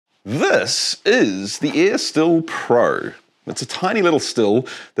This is the Air Still Pro. It's a tiny little still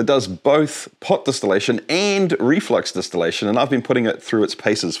that does both pot distillation and reflux distillation, and I've been putting it through its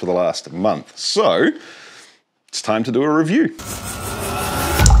paces for the last month. So, it's time to do a review.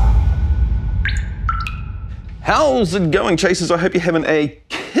 How's it going, chasers? I hope you're having a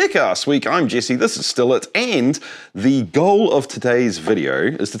kick-ass week. I'm Jesse, this is Still It, and the goal of today's video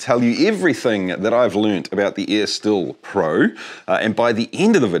is to tell you everything that I've learnt about the Air Still Pro, and by the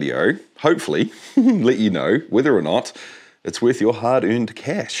end of the video, hopefully, let you know whether or not it's worth your hard-earned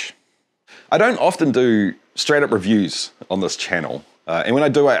cash. I don't often do straight-up reviews on this channel, and when I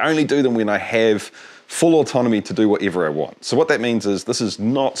do, I only do them when I have full autonomy to do whatever I want. So what that means is this is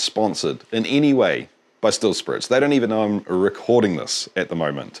not sponsored in any way by Still Spirits. They don't even know I'm recording this at the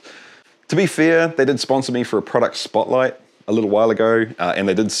moment. To be fair, they did sponsor me for a product spotlight a little while ago, and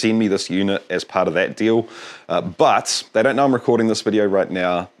they did send me this unit as part of that deal, but they don't know I'm recording this video right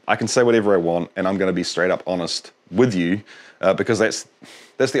now. I can say whatever I want, and I'm gonna be straight up honest with you, because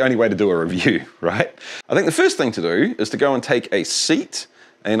that's the only way to do a review, right? I think the first thing to do is to go and take a seat,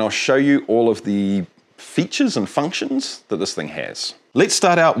 and I'll show you all of the features and functions that this thing has. Let's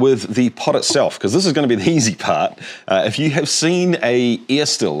start out with the pot itself, because this is going to be the easy part. If you have seen a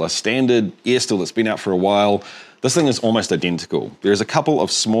standard air still that's been out for a while, this thing is almost identical. There's a couple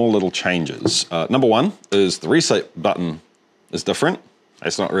of small little changes. Number one is the reset button is different.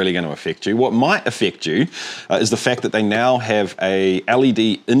 It's not really going to affect you. What might affect you is the fact that they now have a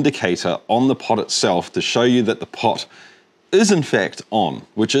LED indicator on the pot itself to show you that the pot is in fact on,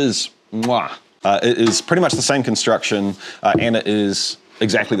 which is mwah. It is pretty much the same construction, and it is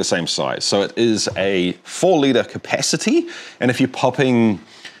exactly the same size. So it is a 4-litre capacity, and if you're popping,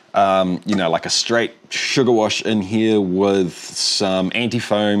 you know, like a straight sugar wash in here with some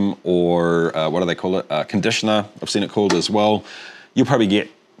anti-foam or what do they call it? Conditioner, I've seen it called as well, you'll probably get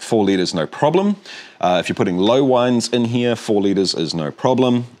 4 litres no problem. If you're putting low wines in here, 4 litres is no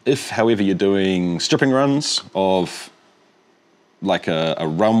problem. If, however, you're doing stripping runs of like a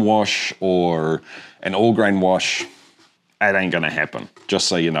rum wash or an all grain wash, it ain't gonna happen, just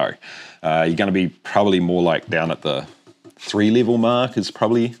so you know. You're gonna be probably more like down at the 3-level mark is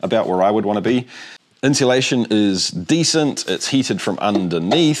probably about where I would wanna be. Insulation is decent, it's heated from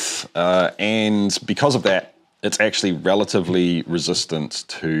underneath, and because of that, it's actually relatively resistant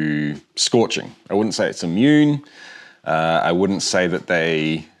to scorching. I wouldn't say it's immune. I wouldn't say that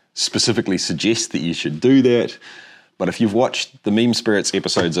they specifically suggest that you should do that. But if you've watched the Meme Spirits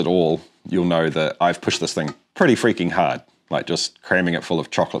episodes at all, you'll know that I've pushed this thing pretty freaking hard, like just cramming it full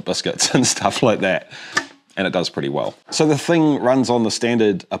of chocolate biscuits and stuff like that, and it does pretty well. So the thing runs on the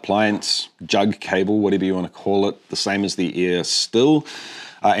standard appliance jug cable, whatever you want to call it, the same as the Air Still,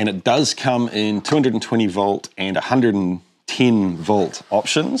 and it does come in 220 volt and 110 volt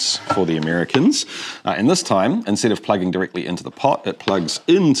options for the Americans, and this time, instead of plugging directly into the pot, it plugs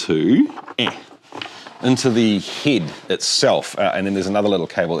into the head itself, and then there's another little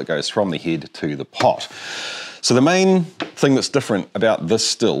cable that goes from the head to the pot. So the main thing that's different about this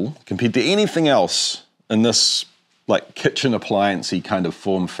still, compared to anything else in this like kitchen appliance-y kind of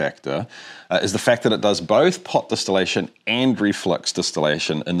form factor, is the fact that it does both pot distillation and reflux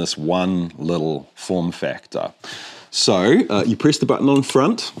distillation in this one little form factor. So you press the button on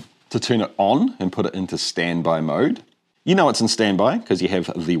front to turn it on and put it into standby mode. You know it's in standby because you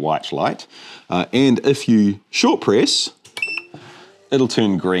have the white light, and if you short press, it'll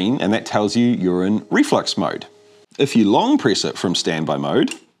turn green, and that tells you you're in reflux mode. If you long press it from standby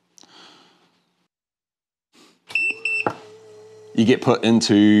mode, you get put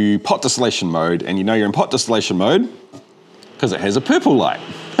into pot distillation mode, and you know you're in pot distillation mode because it has a purple light.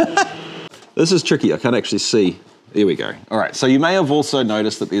 This is tricky, I can't actually see. There we go. All right, so you may have also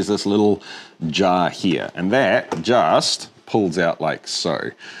noticed that there's this little jar here, and that just pulls out like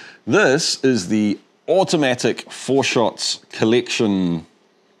so. This is the automatic 4-shots collection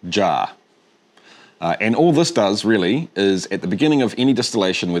jar. And all this does really is at the beginning of any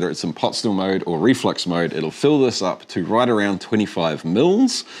distillation, whether it's in pot still mode or reflux mode, it'll fill this up to right around 25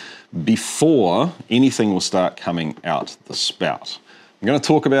 mils before anything will start coming out the spout. I'm going to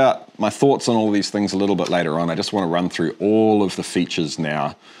talk about my thoughts on all these things a little bit later on. I just want to run through all of the features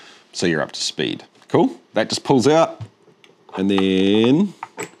now so you're up to speed. Cool? That just pulls out and then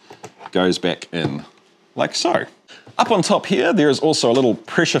goes back in like so. Up on top here, there is also a little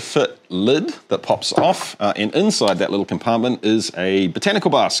pressure fit lid that pops off, and inside that little compartment is a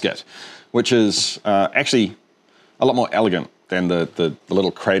botanical basket, which is actually a lot more elegant than the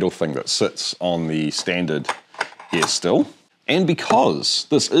little cradle thing that sits on the standard Air Still. And because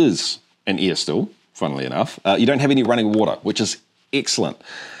this is an Air Still, funnily enough, you don't have any running water, which is excellent.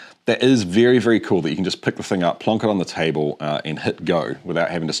 That is very, very cool that you can just pick the thing up, plonk it on the table, and hit go without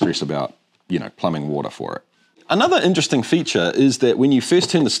having to stress about, you know, plumbing water for it. Another interesting feature is that when you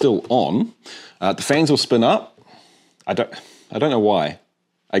first turn the still on, the fans will spin up. I don't know why.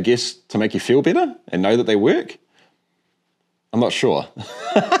 I guess to make you feel better and know that they work. I'm not sure.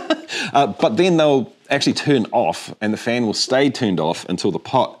 But then they'll actually turn off and the fan will stay turned off until the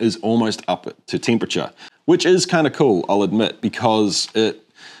pot is almost up to temperature, which is kind of cool, I'll admit, because it's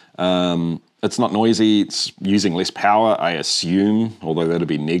not noisy, it's using less power, I assume, although that'd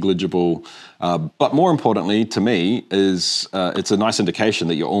be negligible. But more importantly to me is it's a nice indication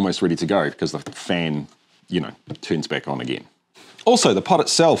that you're almost ready to go because the fan, you know, turns back on again. Also, the pot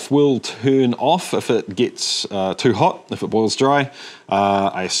itself will turn off if it gets too hot, if it boils dry.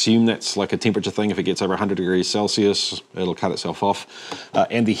 I assume that's like a temperature thing. If it gets over 100 degrees Celsius, it'll cut itself off.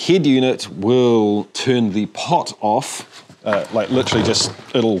 And the head unit will turn the pot off, like literally just,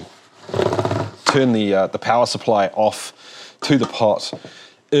 it'll turn the power supply off to the pot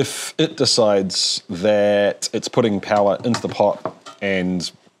if it decides that it's putting power into the pot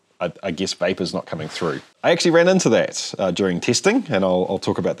and I guess vapor's not coming through. I actually ran into that during testing, and I'll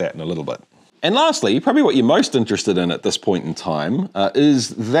talk about that in a little bit. And lastly, probably what you're most interested in at this point in time is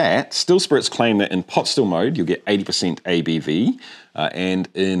that Still Spirits claim that in pot still mode, you'll get 80% ABV, and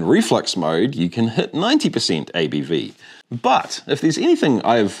in reflux mode, you can hit 90% ABV. But if there's anything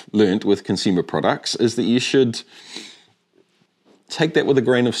I've learned with consumer products is that you should take that with a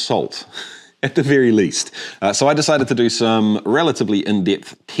grain of salt. At the very least. So I decided to do some relatively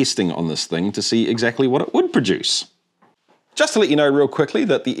in-depth testing on this thing to see exactly what it would produce. Just to let you know real quickly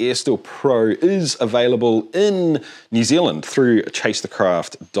that the Airstill Pro is available in New Zealand through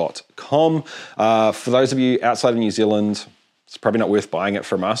chasethecraft.com. For those of you outside of New Zealand, it's probably not worth buying it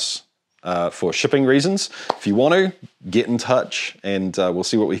from us for shipping reasons. If you want to, get in touch and we'll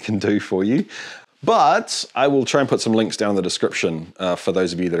see what we can do for you. But I will try and put some links down in the description for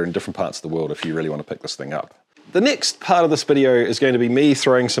those of you that are in different parts of the world if you really want to pick this thing up. The next part of this video is going to be me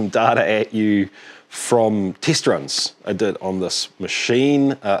throwing some data at you from test runs I did on this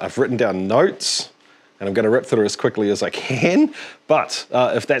machine. I've written down notes and I'm going to rip through as quickly as I can. But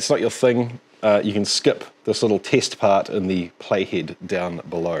if that's not your thing, you can skip this little test part in the playhead down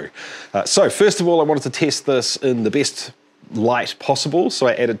below. So first of all, I wanted to test this in the best light possible, so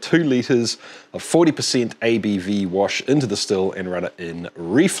I added 2 litres of 40% ABV wash into the still and run it in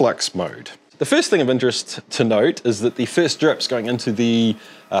reflux mode. The first thing of interest to note is that the first drips going into the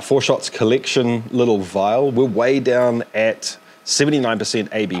 4 Shots collection little vial were way down at 79%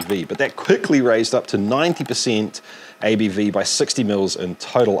 ABV, but that quickly raised up to 90% ABV by 60 mils in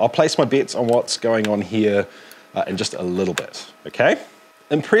total. I'll place my bets on what's going on here in just a little bit, okay?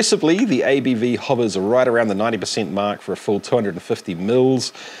 Impressively, the ABV hovers right around the 90% mark for a full 250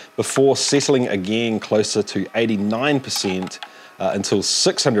 mils before settling again closer to 89% until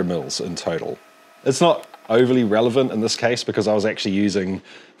 600 mils in total. It's not overly relevant in this case because I was actually using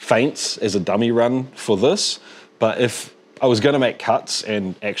feints as a dummy run for this, but if I was going to make cuts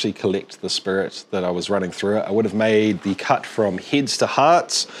and actually collect the spirit that I was running through it, I would have made the cut from heads to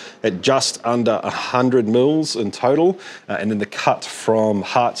hearts at just under 100 mils in total, and then the cut from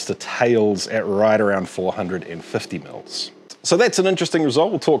hearts to tails at right around 450 mils. So that's an interesting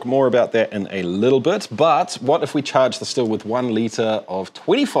result. We'll talk more about that in a little bit, but what if we charged the still with 1 litre of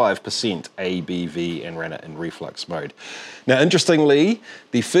 25% ABV and ran it in reflux mode? Now, interestingly,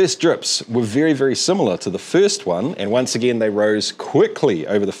 the first drips were very, very similar to the first one, and once again, they rose quickly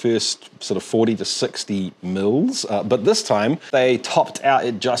over the first sort of 40 to 60 mils, but this time they topped out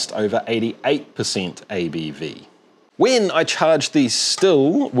at just over 88% ABV. When I charged the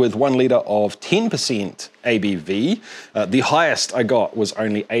still with 1 litre of 10% ABV, the highest I got was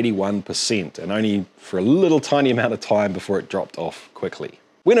only 81%, and only for a little tiny amount of time before it dropped off quickly.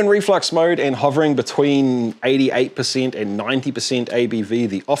 When in reflux mode and hovering between 88% and 90% ABV,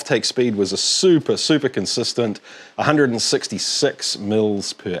 the offtake speed was a super consistent 166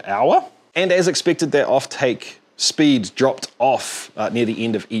 mils per hour. And as expected, that offtake speed dropped off near the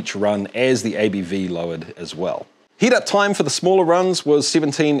end of each run as the ABV lowered as well. Heat up time for the smaller runs was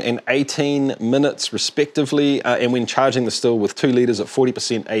 17 and 18 minutes respectively, and when charging the still with 2 litres at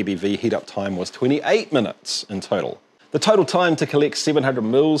 40% ABV, heat up time was 28 minutes in total. The total time to collect 700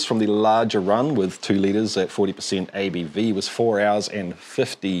 mils from the larger run with 2 litres at 40% ABV was 4 hours and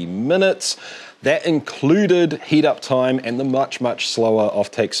 50 minutes. That included heat up time and the much slower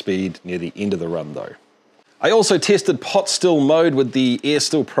offtake speed near the end of the run though. I also tested pot still mode with the Air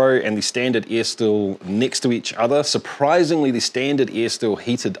Still Pro and the standard Air Still next to each other. Surprisingly, the standard Air Still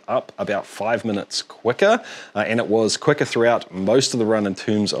heated up about 5 minutes quicker, and it was quicker throughout most of the run in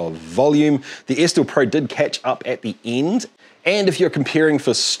terms of volume. The Air Still Pro did catch up at the end. And if you're comparing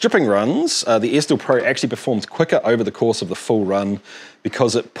for stripping runs, the Air Still Pro actually performed quicker over the course of the full run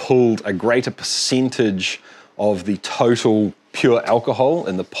because it pulled a greater percentage of the total pure alcohol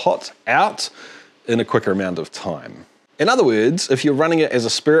in the pot out in a quicker amount of time. In other words, if you're running it as a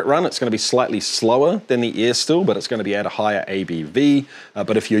spirit run, it's going to be slightly slower than the Air Still, but it's going to be at a higher ABV.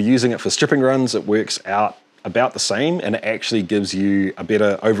 But if you're using it for stripping runs, it works out about the same, and it actually gives you a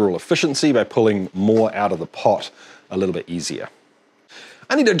better overall efficiency by pulling more out of the pot a little bit easier.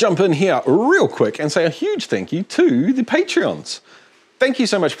 I need to jump in here real quick and say a huge thank you to the Patreons. Thank you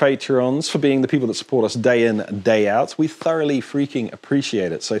so much, Patreons, for being the people that support us day in, day out. We thoroughly freaking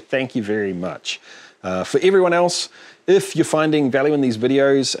appreciate it, so thank you very much. For everyone else, if you're finding value in these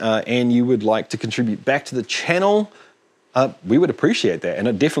videos and you would like to contribute back to the channel, we would appreciate that, and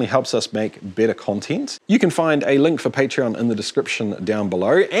it definitely helps us make better content. You can find a link for Patreon in the description down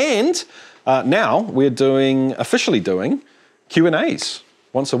below, and now we're officially doing Q&As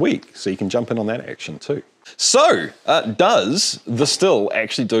once a week, so you can jump in on that action too. So, does the still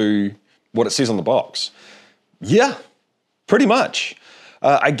actually do what it says on the box? Yeah, pretty much.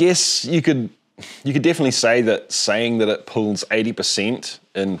 I guess you could definitely say that saying that it pulls 80%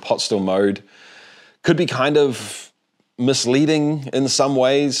 in pot still mode could be kind of misleading in some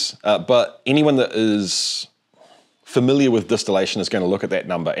ways, but anyone that is familiar with distillation is going to look at that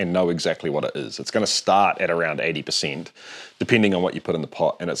number and know exactly what it is. It's going to start at around 80%, depending on what you put in the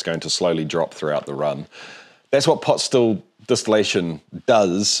pot, and it's going to slowly drop throughout the run. That's what pot still distillation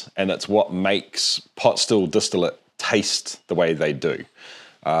does, and it's what makes pot still distillate taste the way they do.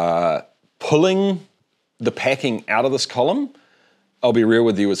 Pulling the packing out of this column, I'll be real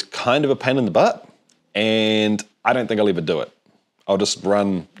with you, is kind of a pain in the butt, and I don't think I'll ever do it. I'll just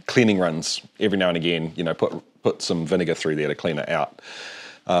run cleaning runs every now and again, you know, put some vinegar through there to clean it out,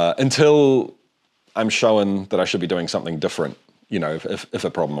 until I'm showing that I should be doing something different, you know, if a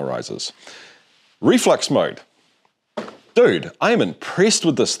problem arises. Reflux mode. Dude, I am impressed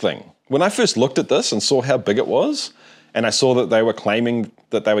with this thing. When I first looked at this and saw how big it was, and I saw that they were claiming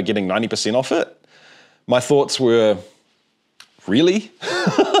that they were getting 90% off it, my thoughts were, really?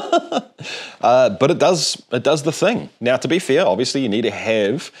 But it does the thing. Now, to be fair, obviously you need to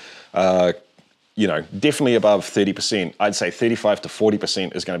have, you know, definitely above 30%. I'd say 35 to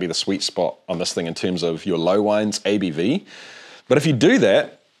 40% is going to be the sweet spot on this thing in terms of your low wines ABV. But if you do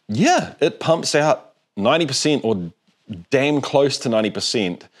that, yeah, it pumps out 90% or damn close to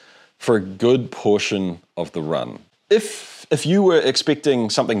 90% for a good portion of the run. If you were expecting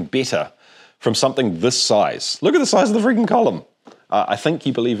something better from something this size, look at the size of the freaking column. I think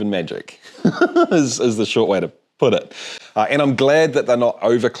you believe in magic, is the short way to put it. And I'm glad that they're not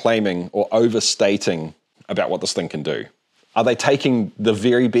over-claiming or overstating about what this thing can do. Are they taking the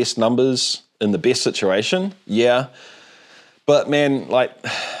very best numbers in the best situation? Yeah. But man, like,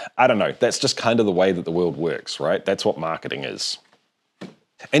 I don't know. That's just kind of the way that the world works, right? That's what marketing is.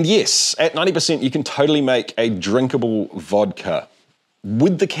 And yes, at 90%, you can totally make a drinkable vodka,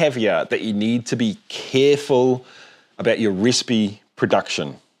 with the caveat that you need to be careful about your recipe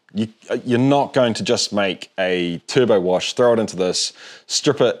production. You're not going to just make a turbo wash, throw it into this,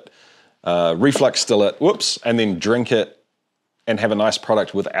 strip it, reflux still it, whoops, and then drink it and have a nice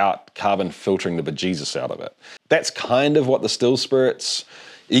product without carbon filtering the bejesus out of it. That's kind of what the still spirits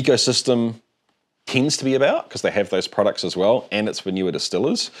ecosystem tends to be about, because they have those products as well, and it's for newer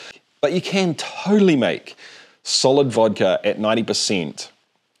distillers. But you can totally make solid vodka at 90%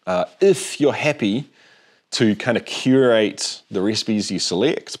 if you're happy to kind of curate the recipes you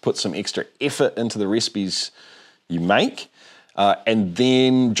select, put some extra effort into the recipes you make, and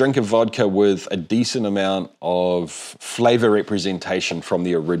then drink a vodka with a decent amount of flavor representation from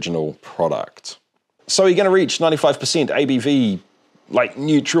the original product. So you're going to reach 95% ABV, like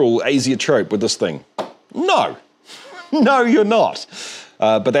neutral azeotrope with this thing? No, no, you're not.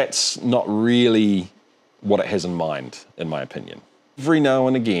 But that's not really what it has in mind, in my opinion. Every now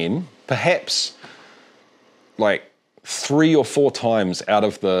and again, perhaps like 3 or 4 times out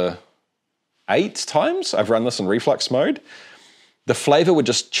of the 8 times I've run this in reflux mode, the flavor would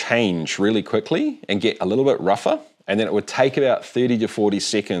just change really quickly and get a little bit rougher, and then it would take about 30 to 40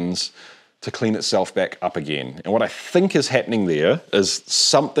 seconds to clean itself back up again. And what I think is happening there is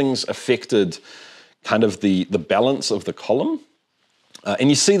something's affected kind of the balance of the column. And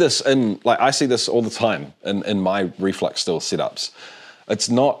you see this in, like, I see this all the time in my reflux still setups. It's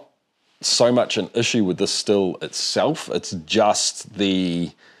not so much an issue with this still itself. It's just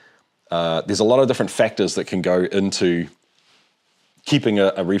the, there's a lot of different factors that can go into keeping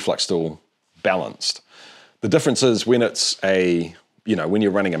a reflux still balanced. The difference is when it's a, when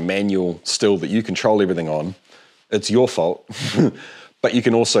you're running a manual still that you control everything on, it's your fault, but you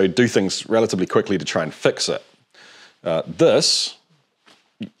can also do things relatively quickly to try and fix it. This,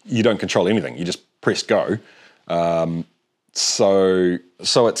 you don't control anything, you just press go.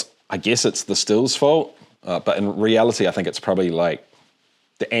 So it's, I guess it's the still's fault, but in reality, I think it's probably like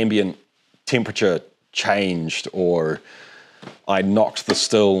the ambient temperature changed, or I knocked the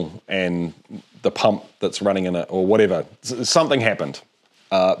still and the pump that's running in it, or whatever. Something happened.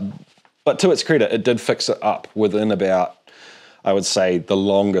 But to its credit, it did fix it up within about, I would say the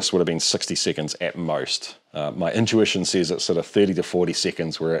longest would have been 60 seconds at most. My intuition says it's sort of 30 to 40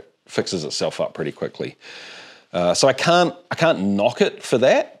 seconds where it fixes itself up pretty quickly. So I can't knock it for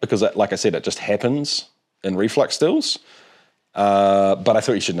that, because like I said, it just happens in reflux stills. But I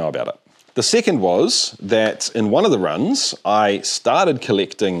thought you should know about it. The second was that in one of the runs, I started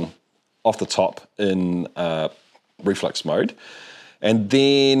collecting off the top in reflux mode. And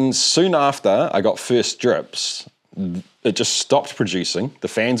then soon after I got first drips, it just stopped producing. The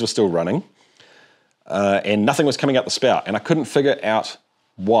fans were still running, and nothing was coming out the spout. And I couldn't figure out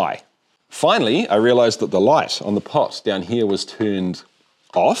why. Finally, I realized that the light on the pot down here was turned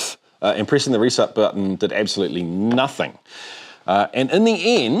off, and pressing the reset button did absolutely nothing. And in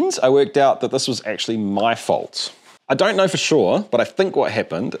the end, I worked out that this was actually my fault. I don't know for sure, but I think what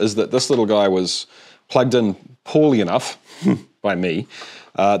happened is that this little guy was plugged in poorly enough by me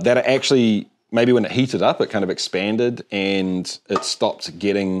that it actually, maybe when it heated up, it kind of expanded and it stopped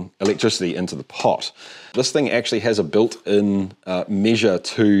getting electricity into the pot. This thing actually has a built-in measure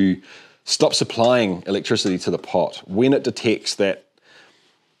to stop supplying electricity to the pot when it detects that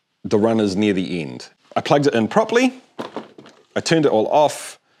the run is near the end. I plugged it in properly, I turned it all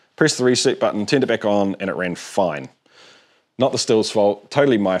off, pressed the reset button, turned it back on, and it ran fine. Not the still's fault,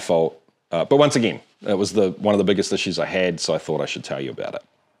 totally my fault. But once again, it was one of the biggest issues I had, so I thought I should tell you about it.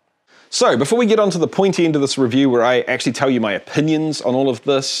 So before we get on to the pointy end of this review where I actually tell you my opinions on all of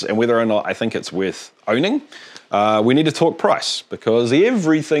this and whether or not I think it's worth owning, we need to talk price, because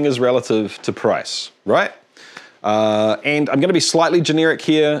everything is relative to price, right? And I'm going to be slightly generic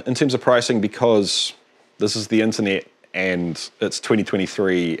here in terms of pricing, because this is the internet and it's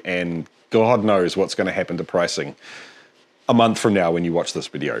 2023 and God knows what's going to happen to pricing a month from now when you watch this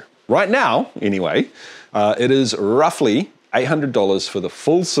video. Right now, anyway, it is roughly $800 for the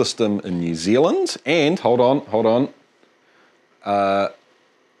full system in New Zealand, and hold on,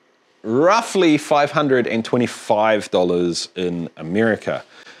 roughly $525 in America.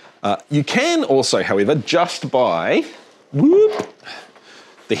 You can also, however, just buy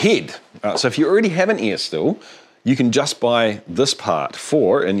the head. So if you already have an air still, you can just buy this part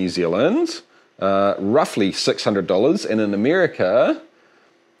for, in New Zealand, roughly $600, and in America,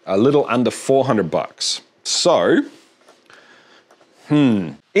 a little under $400. So,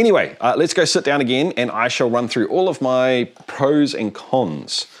 anyway, let's go sit down again and I shall run through all of my pros and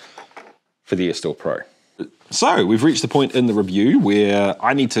cons for the AirStill Pro. So we've reached the point in the review where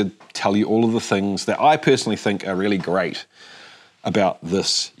I need to tell you all of the things that I personally think are really great about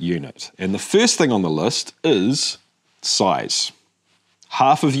this unit. And the first thing on the list is size.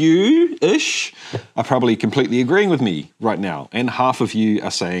 Half of you-ish are probably completely agreeing with me right now, and half of you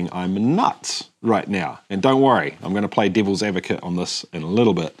are saying I'm nuts right now. And don't worry, I'm going to play devil's advocate on this in a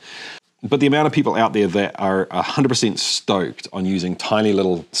little bit. But the amount of people out there that are 100% stoked on using tiny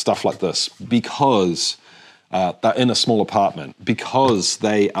little stuff like this because they're in a small apartment, because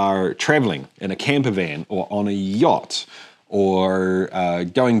they are traveling in a camper van or on a yacht, or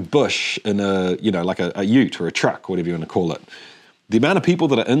going bush in a, like a ute or a truck, whatever you want to call it. The amount of people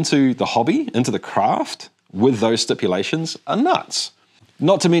that are into the hobby, into the craft, with those stipulations are nuts.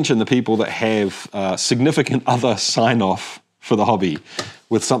 Not to mention the people that have significant other sign-off for the hobby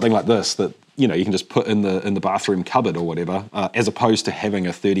with something like this that, you can just put in the bathroom cupboard or whatever, as opposed to having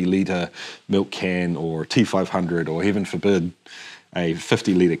a 30-litre milk can or T500 or, heaven forbid, a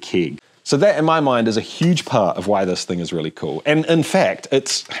 50-litre keg. So that, in my mind, is a huge part of why this thing is really cool. And in fact,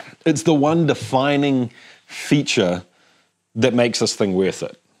 it's the one defining feature that makes this thing worth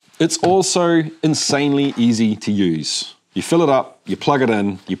it. It's also insanely easy to use. You fill it up, you plug it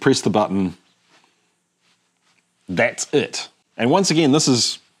in, you press the button. That's it. And once again,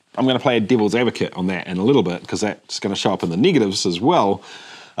 I'm going to play a devil's advocate on that in a little bit, because that's going to show up in the negatives as well.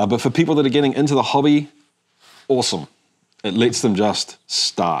 But for people that are getting into the hobby, awesome. It lets them just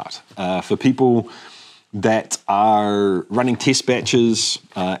start. For people that are running test batches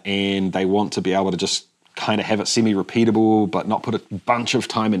and they want to be able to just kind of have it semi-repeatable but not put a bunch of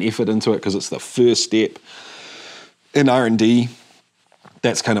time and effort into it because it's the first step in R&D,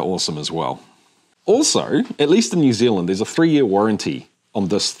 that's kind of awesome as well. Also, at least in New Zealand, there's a 3-year warranty on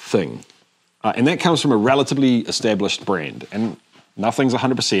this thing. And that comes from a relatively established brand. And nothing's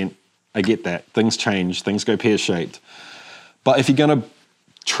 100%. I get that. Things change. Things go pear-shaped. But if you're going to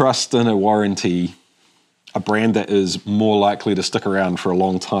trust in a warranty, a brand that is more likely to stick around for a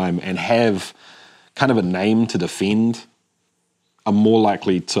long time and have kind of a name to defend, are more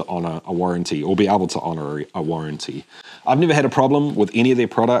likely to honour a warranty or be able to honour a warranty. I've never had a problem with any of their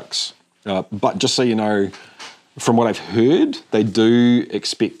products, but just so you know, from what I've heard, they do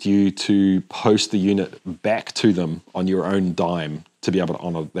expect you to post the unit back to them on your own dime to be able to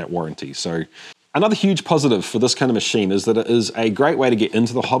honour that warranty. So another huge positive for this kind of machine is that it is a great way to get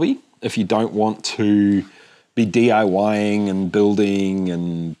into the hobby if you don't want to be DIYing and building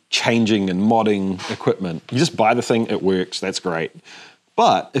and changing and modding equipment. You just buy the thing, it works, that's great.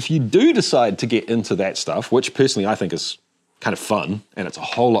 But if you do decide to get into that stuff, which personally I think is kind of fun, and it's a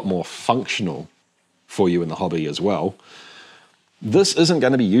whole lot more functional for you in the hobby as well, this isn't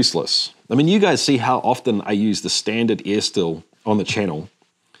going to be useless. I mean, you guys see how often I use the standard air still on the channel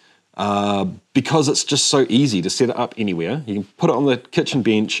because it's just so easy to set it up anywhere. You can put it on the kitchen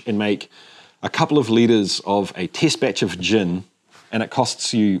bench and make a couple of litres of a test batch of gin, and it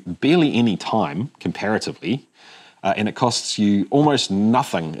costs you barely any time comparatively, and it costs you almost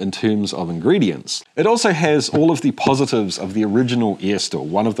nothing in terms of ingredients. It also has all of the positives of the original air still,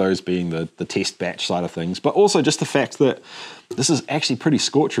 one of those being the test batch side of things, but also just the fact that this is actually pretty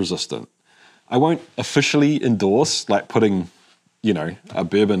scorch resistant. I won't officially endorse like putting, you know, a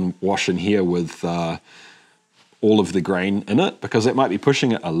bourbon wash in here with all of the grain in it, because it might be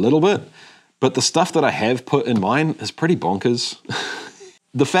pushing it a little bit. But the stuff that I have put in mine is pretty bonkers.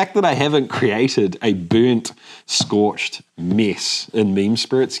 The fact that I haven't created a burnt, scorched mess in meme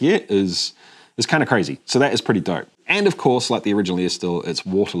spirits yet is kind of crazy. So that is pretty dope. And of course, like the original air still, it's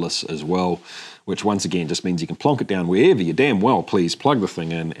waterless as well, which once again just means you can plonk it down wherever you damn well please, plug the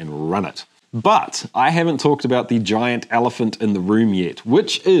thing in and run it. But I haven't talked about the giant elephant in the room yet,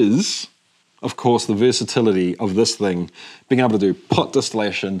 which is, of course, the versatility of this thing, being able to do pot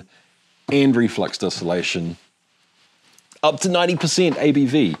distillation and reflux distillation, up to 90%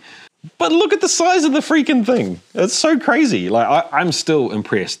 ABV. But look at the size of the freaking thing. It's so crazy. Like I'm still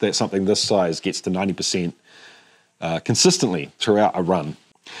impressed that something this size gets to 90% consistently throughout a run.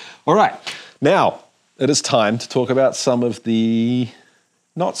 All right, now it is time to talk about some of the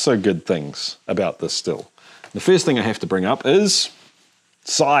not so good things about this still. The first thing I have to bring up is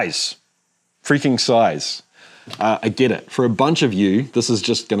size. Freaking size. I get it. For a bunch of you, this is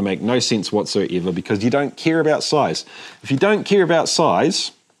just going to make no sense whatsoever because you don't care about size. If you don't care about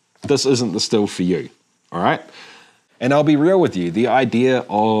size, this isn't the still for you, all right? And I'll be real with you. The idea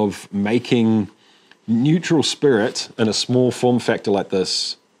of making neutral spirit in a small form factor like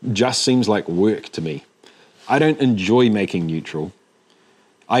this just seems like work to me. I don't enjoy making neutral.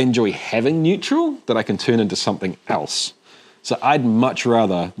 I enjoy having neutral that I can turn into something else. So I'd much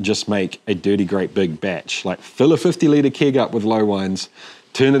rather just make a dirty great big batch, like fill a 50-litre keg up with low wines,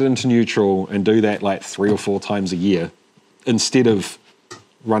 turn it into neutral, and do that like 3 or 4 times a year, instead of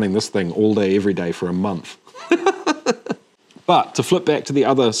running this thing all day, every day for a month. But to flip back to the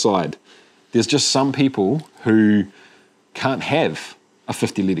other side, there's just some people who can't have a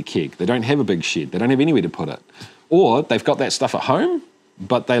 50-litre keg. They don't have a big shed. They don't have anywhere to put it. Or they've got that stuff at home,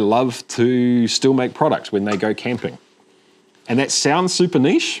 but they love to still make products when they go camping. And that sounds super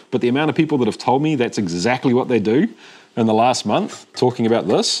niche, but the amount of people that have told me that's exactly what they do in the last month, talking about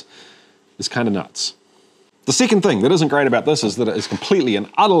this, is kind of nuts. The second thing that isn't great about this is that it is completely and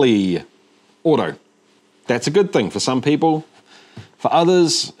utterly auto. That's a good thing for some people. For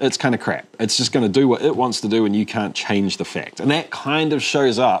others, it's kind of crap. It's just going to do what it wants to do and you can't change the fact. And that kind of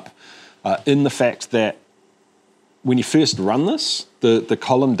shows up in the fact that when you first run this, the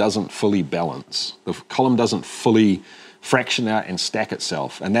column doesn't fully balance. The column doesn't fully fraction out and stack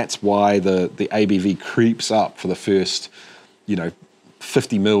itself, and that's why the ABV creeps up for the first,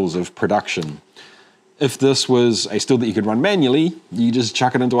 50 mils of production. If this was a still that you could run manually, you just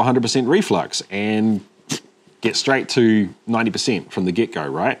chuck it into 100% reflux and get straight to 90% from the get-go,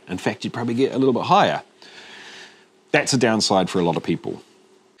 right? In fact, you'd probably get a little bit higher. That's a downside for a lot of people.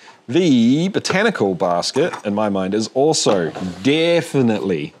 The botanical basket, in my mind, is also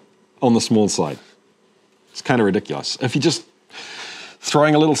definitely on the small side. It's kind of ridiculous. If you just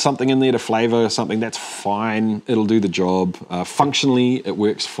throwing a little something in there to flavor something, that's fine. It'll do the job. Functionally, it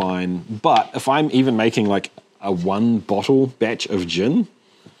works fine. But if I'm even making like a 1 bottle batch of gin,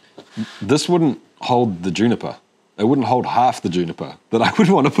 this wouldn't hold the juniper. It wouldn't hold half the juniper that I would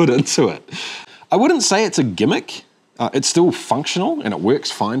want to put into it. I wouldn't say it's a gimmick. It's still functional and it works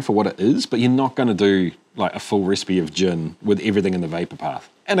fine for what it is, but you're not going to do like a full recipe of gin with everything in the vapor path.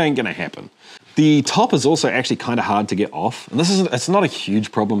 It ain't going to happen. The top is also actually kind of hard to get off. And it's not a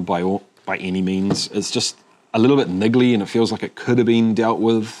huge problem by any means. It's just a little bit niggly and it feels like it could have been dealt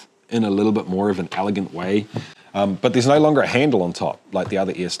with in a little bit more of an elegant way. But there's no longer a handle on top like the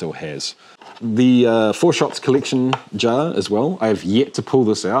other air still has. The 4 Shots collection jar as well, I have yet to pull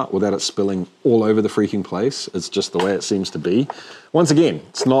this out without it spilling all over the freaking place. It's just the way it seems to be. Once again,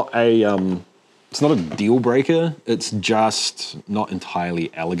 it's not a deal breaker, it's just not entirely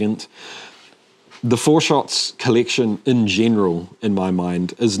elegant. The 4 Shots collection in general, in my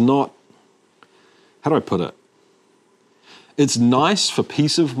mind, is not, how do I put it? It's nice for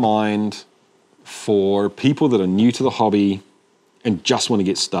peace of mind for people that are new to the hobby and just want to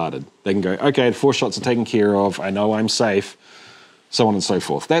get started. They can go, okay, the 4 Shots are taken care of, I know I'm safe, so on and so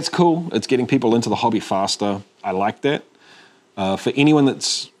forth. That's cool, it's getting people into the hobby faster, I like that. For anyone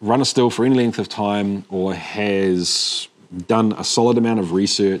that's run a still for any length of time or has done a solid amount of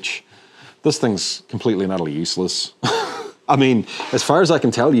research, this thing's completely and utterly useless. I mean, as far as I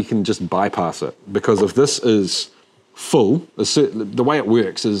can tell, you can just bypass it, because if this is full, the way it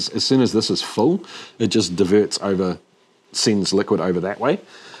works is as soon as this is full, it just diverts over, sends liquid over that way.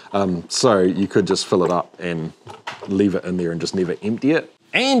 So you could just fill it up and leave it in there and just never empty it.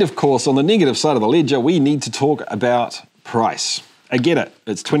 And of course, on the negative side of the ledger, we need to talk about price. I get it,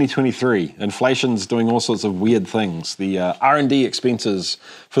 it's 2023. Inflation's doing all sorts of weird things. The R&D expenses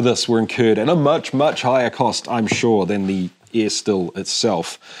for this were incurred at a much, much higher cost, I'm sure, than the air still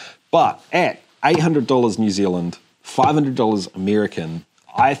itself. But at $800 New Zealand, $500 American,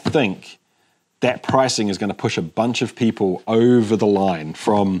 I think that pricing is going to push a bunch of people over the line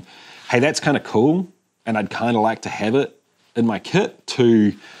from, hey, that's kind of cool, and I'd kind of like to have it in my kit,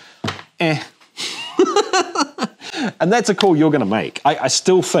 to, eh. And that's a call you're going to make. I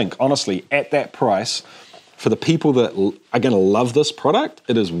still think, honestly, at that price, for the people that are going to love this product,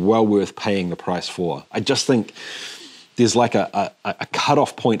 it is well worth paying the price for. I just think there's like a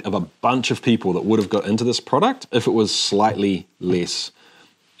cutoff point of a bunch of people that would have got into this product if it was slightly less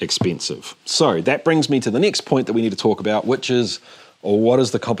expensive. So that brings me to the next point that we need to talk about, which is, what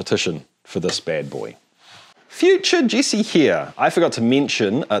is the competition for this bad boy? Future Jesse here. I forgot to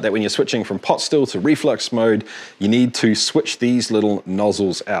mention that when you're switching from pot still to reflux mode, you need to switch these little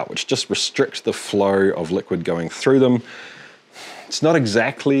nozzles out, which just restrict the flow of liquid going through them. It's not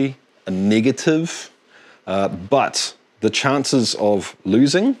exactly a negative, but the chances of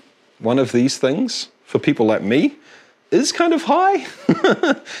losing one of these things for people like me is kind of high.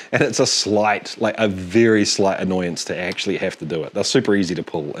 And it's a very slight annoyance to actually have to do it. They're super easy to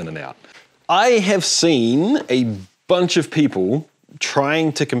pull in and out. I have seen a bunch of people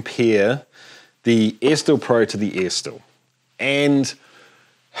trying to compare the Airstill Pro to the Airstill. And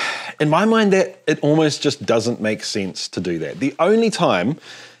in my mind, that it almost just doesn't make sense to do that. The only time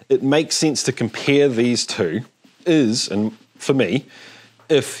it makes sense to compare these two is, and for me,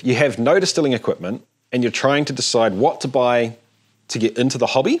 if you have no distilling equipment and you're trying to decide what to buy to get into the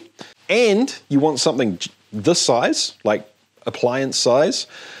hobby, and you want something this size, like appliance size,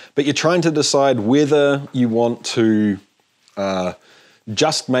 but you're trying to decide whether you want to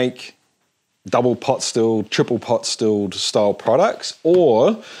just make double pot stilled, triple pot stilled style products,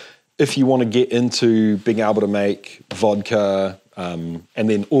 or if you want to get into being able to make vodka, and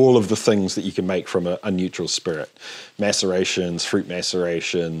then all of the things that you can make from a neutral spirit. Macerations, fruit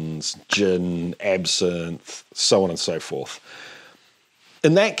macerations, gin, absinthe, so on and so forth.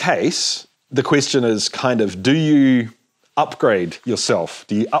 In that case, the question is kind of, do you upgrade yourself?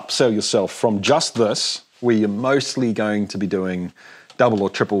 Do you upsell yourself from just this, where you're mostly going to be doing double or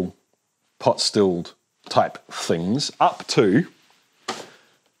triple pot stilled type things, up to,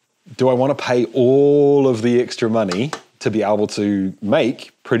 do I want to pay all of the extra money to be able to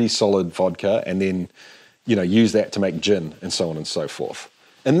make pretty solid vodka and then, use that to make gin and so on and so forth?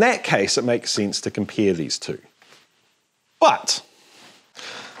 In that case, it makes sense to compare these two. But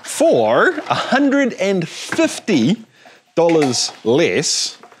for $150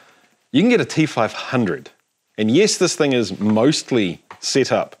 less, you can get a T500. And yes, this thing is mostly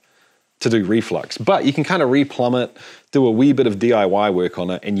set up to do reflux, but you can kind of replumb it, do a wee bit of DIY work on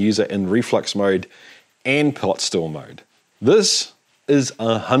it, and use it in reflux mode and pot still mode. This is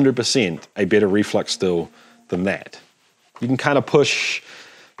 100% a better reflux still than that. You can kind of push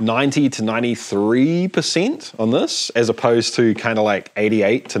 90 to 93% on this, as opposed to kind of like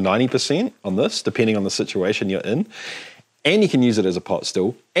 88 to 90% on this, depending on the situation you're in. And you can use it as a pot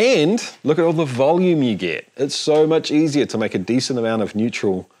still. And look at all the volume you get. It's so much easier to make a decent amount of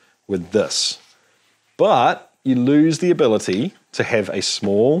neutral with this. But you lose the ability to have a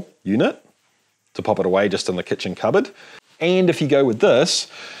small unit to pop it away just in the kitchen cupboard. And if you go with this,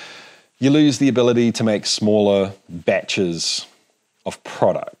 you lose the ability to make smaller batches of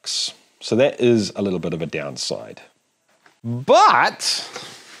products. So that is a little bit of a downside. But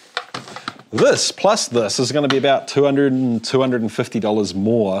this plus this is going to be about $200 and $250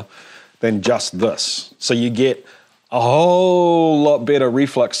 more than just this. So you get a whole lot better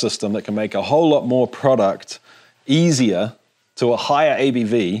reflux system that can make a whole lot more product easier to a higher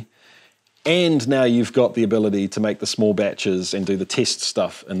ABV. And now you've got the ability to make the small batches and do the test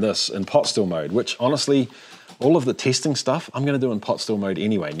stuff in this in pot still mode, which honestly, all of the testing stuff I'm going to do in pot still mode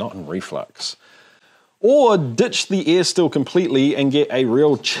anyway, not in reflux. Or ditch the air still completely and get a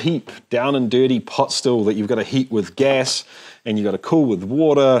real cheap, down and dirty pot still that you've got to heat with gas and you've got to cool with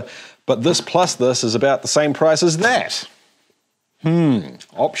water. But this plus this is about the same price as that.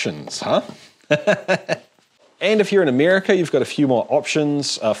 Options, huh? And if you're in America, you've got a few more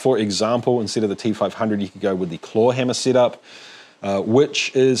options. For example, instead of the T500, you could go with the claw hammer setup,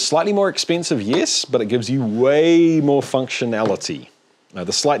 which is slightly more expensive, yes, but it gives you way more functionality.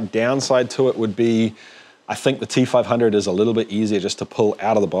 The slight downside to it would be, I think the T500 is a little bit easier just to pull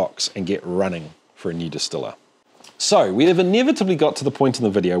out of the box and get running for a new distiller. So we have inevitably got to the point in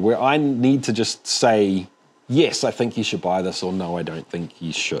the video where I need to just say, yes, I think you should buy this, or no, I don't think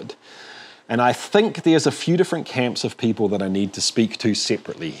you should. And I think there's a few different camps of people that I need to speak to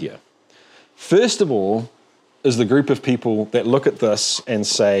separately here. First of all is the group of people that look at this and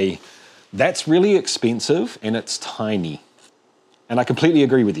say, that's really expensive and it's tiny. And I completely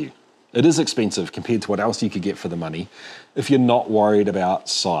agree with you. It is expensive compared to what else you could get for the money if you're not worried about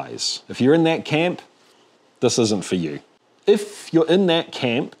size. If you're in that camp, this isn't for you. If you're in that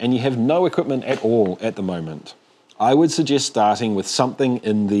camp and you have no equipment at all at the moment, I would suggest starting with something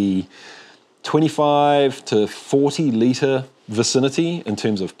in the 25 to 40 litre vicinity in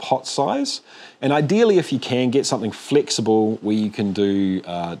terms of pot size. And ideally, if you can, get something flexible where you can do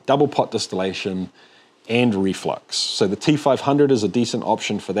double pot distillation and reflux. So the T500 is a decent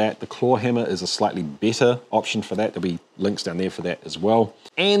option for that. The claw hammer is a slightly better option for that. There'll be links down there for that as well.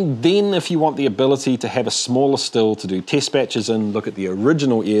 And then if you want the ability to have a smaller still to do test batches in, look at the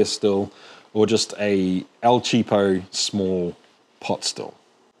original air still or just a El Cheapo small pot still.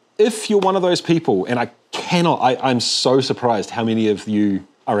 If you're one of those people, and I'm so surprised how many of you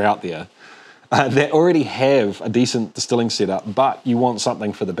are out there that already have a decent distilling setup, but you want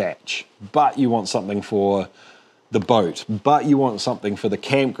something for the batch, but you want something for the boat, but you want something for the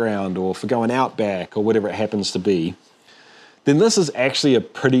campground or for going out back or whatever it happens to be, then this is actually a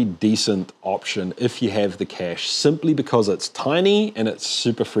pretty decent option if you have the cash, simply because it's tiny and it's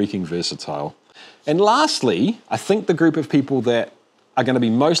super freaking versatile. And lastly, I think the group of people that are going to be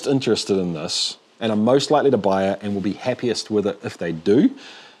most interested in this and are most likely to buy it and will be happiest with it if they do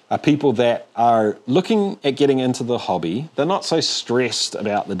are people that are looking at getting into the hobby. They're not so stressed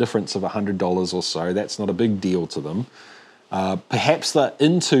about the difference of $100 or so. That's not a big deal to them. Perhaps they're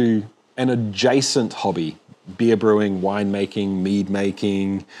into an adjacent hobby, beer brewing, wine making, mead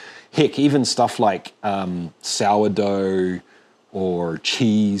making, heck, even stuff like sourdough or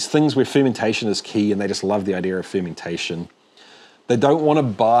cheese, things where fermentation is key and they just love the idea of fermentation. They don't want to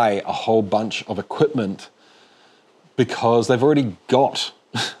buy a whole bunch of equipment because they've already got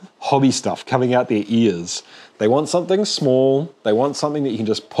hobby stuff coming out their ears. They want something small. They want something that you can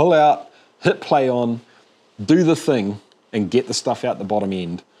just pull out, hit play on, do the thing, and get the stuff out the bottom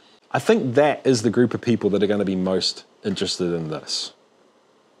end. I think that is the group of people that are going to be most interested in this.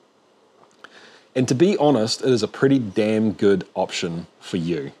 And to be honest, it is a pretty damn good option for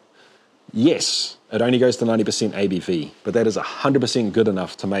you. Yes, it only goes to 90% ABV, but that is 100% good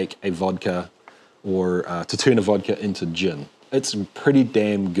enough to make a vodka or to turn a vodka into gin. It's pretty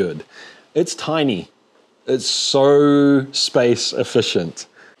damn good. It's tiny. It's so space efficient.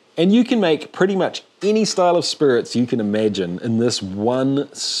 And you can make pretty much any style of spirits you can imagine in this one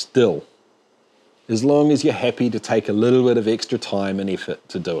still, as long as you're happy to take a little bit of extra time and effort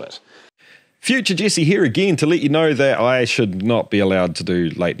to do it. Future Jesse here again to let you know that I should not be allowed to do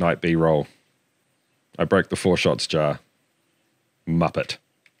late night B-roll. I broke the 4 shots jar. Muppet.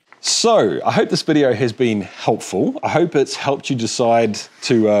 So, I hope this video has been helpful. I hope it's helped you decide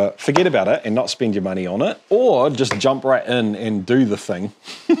to forget about it and not spend your money on it, or just jump right in and do the thing.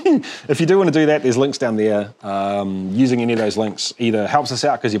 If you do want to do that, there's links down there. Using any of those links either helps us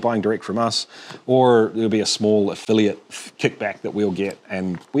out because you're buying direct from us, or there'll be a small affiliate kickback that we'll get,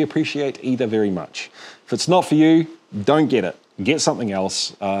 and we appreciate either very much. If it's not for you, don't get it. Get something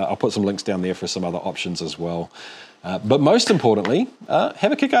else. I'll put some links down there for some other options as well. But most importantly,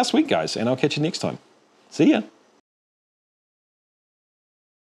 have a kick-ass week, guys, and I'll catch you next time. See ya.